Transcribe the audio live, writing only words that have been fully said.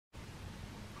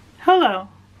Hello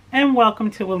and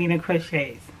welcome to Directional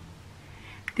Crochets.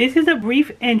 This is a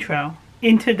brief intro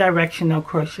into Directional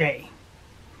Crochet.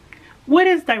 What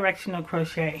is Directional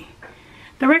Crochet?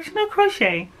 Directional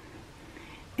Crochet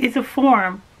is a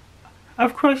form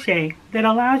of crochet that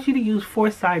allows you to use 4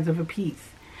 sides of a piece.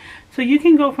 So you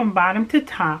can go from bottom to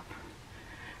top,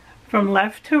 from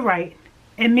left to right,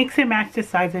 and mix and match the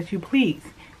sides as you please.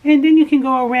 And then you can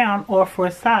go around all 4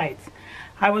 sides.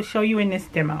 I will show you in this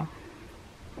demo.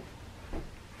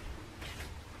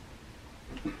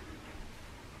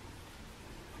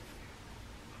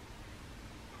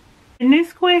 In this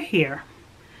square here,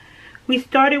 we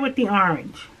started with the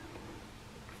orange,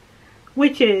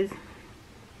 which is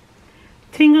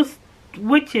 10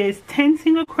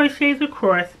 single crochets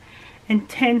across and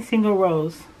 10 single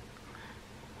rows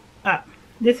up.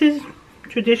 This is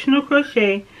traditional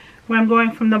crochet where I'm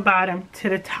going from the bottom to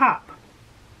the top.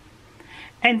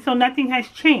 And so nothing has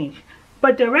changed.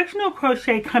 But directional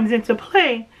crochet comes into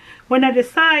play when I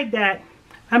decide that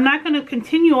I'm not going to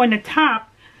continue on the top,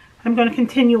 I'm going to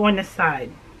continue on the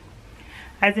side,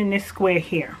 as in this square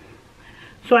here.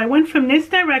 So I went from this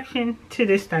direction to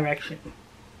this direction.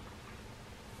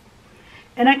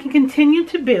 And I can continue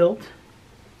to build.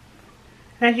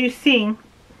 As you see,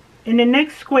 in the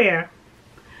next square,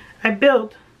 I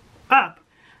built up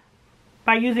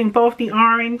by using both the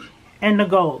orange and the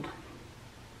gold.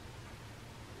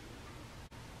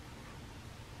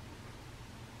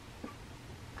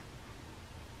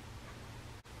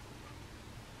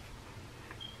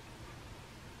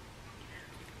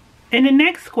 In the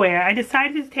next square, I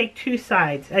decided to take 2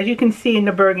 sides, as you can see in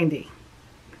the burgundy.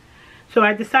 So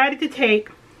I decided to take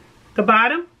the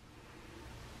bottom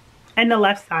and the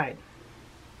left side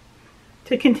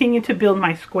to continue to build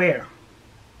my square.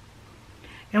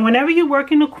 And whenever you work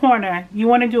in the corner, you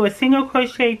want to do a single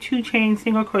crochet, 2 chain,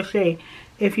 single crochet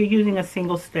if you're using a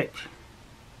single stitch.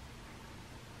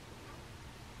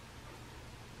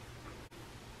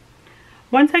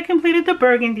 Once I completed the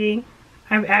burgundy,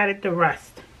 I've added the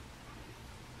rust.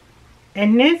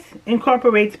 And this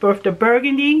incorporates both the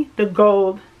burgundy, the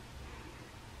gold,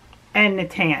 and the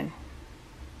tan.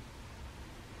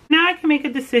 Now I can make a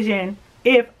decision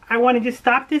if I want to just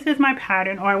stop this as my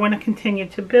pattern or I want to continue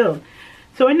to build.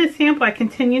 So in the sample, I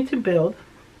continued to build.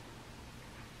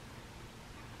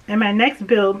 And my next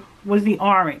build was the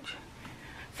orange.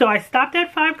 So I stopped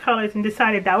at 5 colors and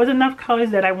decided that was enough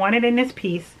colors that I wanted in this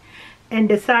piece, and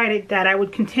decided that I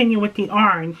would continue with the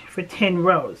orange for 10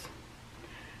 rows.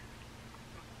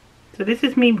 So this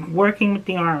is me working with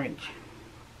the orange.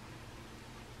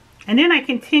 And then I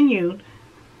continued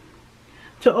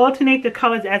to alternate the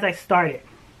colors as I started.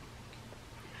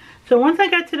 So once I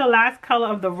got to the last color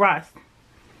of the rust,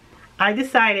 I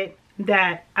decided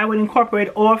that I would incorporate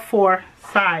all 4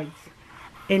 sides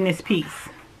in this piece.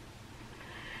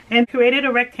 And created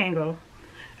a rectangle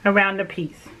around the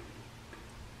piece.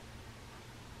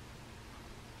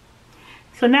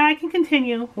 So now I can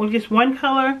continue with just 1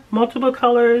 color, multiple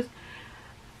colors,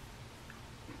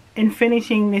 and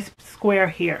finishing this square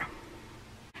here.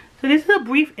 So this is a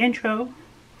brief intro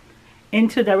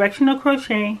into directional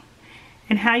crochet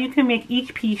and how you can make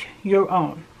each piece your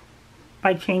own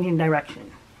by changing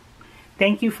direction.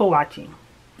 Thank you for watching.